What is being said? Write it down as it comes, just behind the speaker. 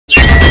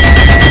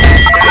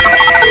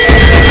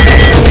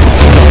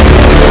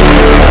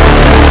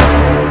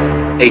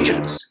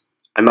Agents,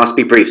 I must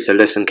be brief, so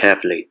listen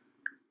carefully.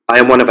 I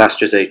am one of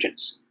Astra's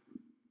agents.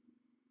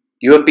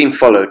 You have been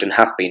followed and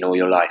have been all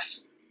your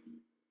life.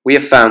 We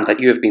have found that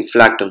you have been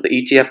flagged on the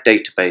ETF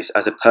database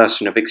as a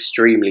person of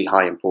extremely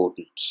high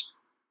importance.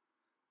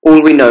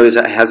 All we know is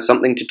that it has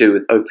something to do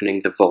with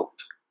opening the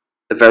vault,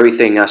 the very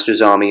thing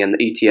Astra's army and the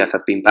ETF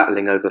have been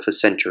battling over for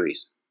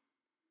centuries.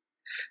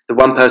 The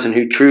one person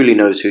who truly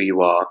knows who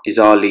you are is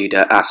our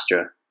leader,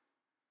 Astra,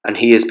 and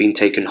he has been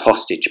taken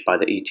hostage by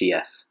the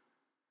ETF.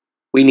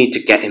 We need to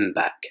get him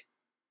back.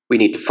 We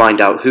need to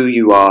find out who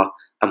you are,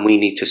 and we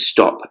need to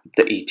stop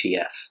the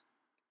ETF.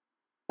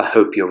 I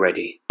hope you're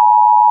ready.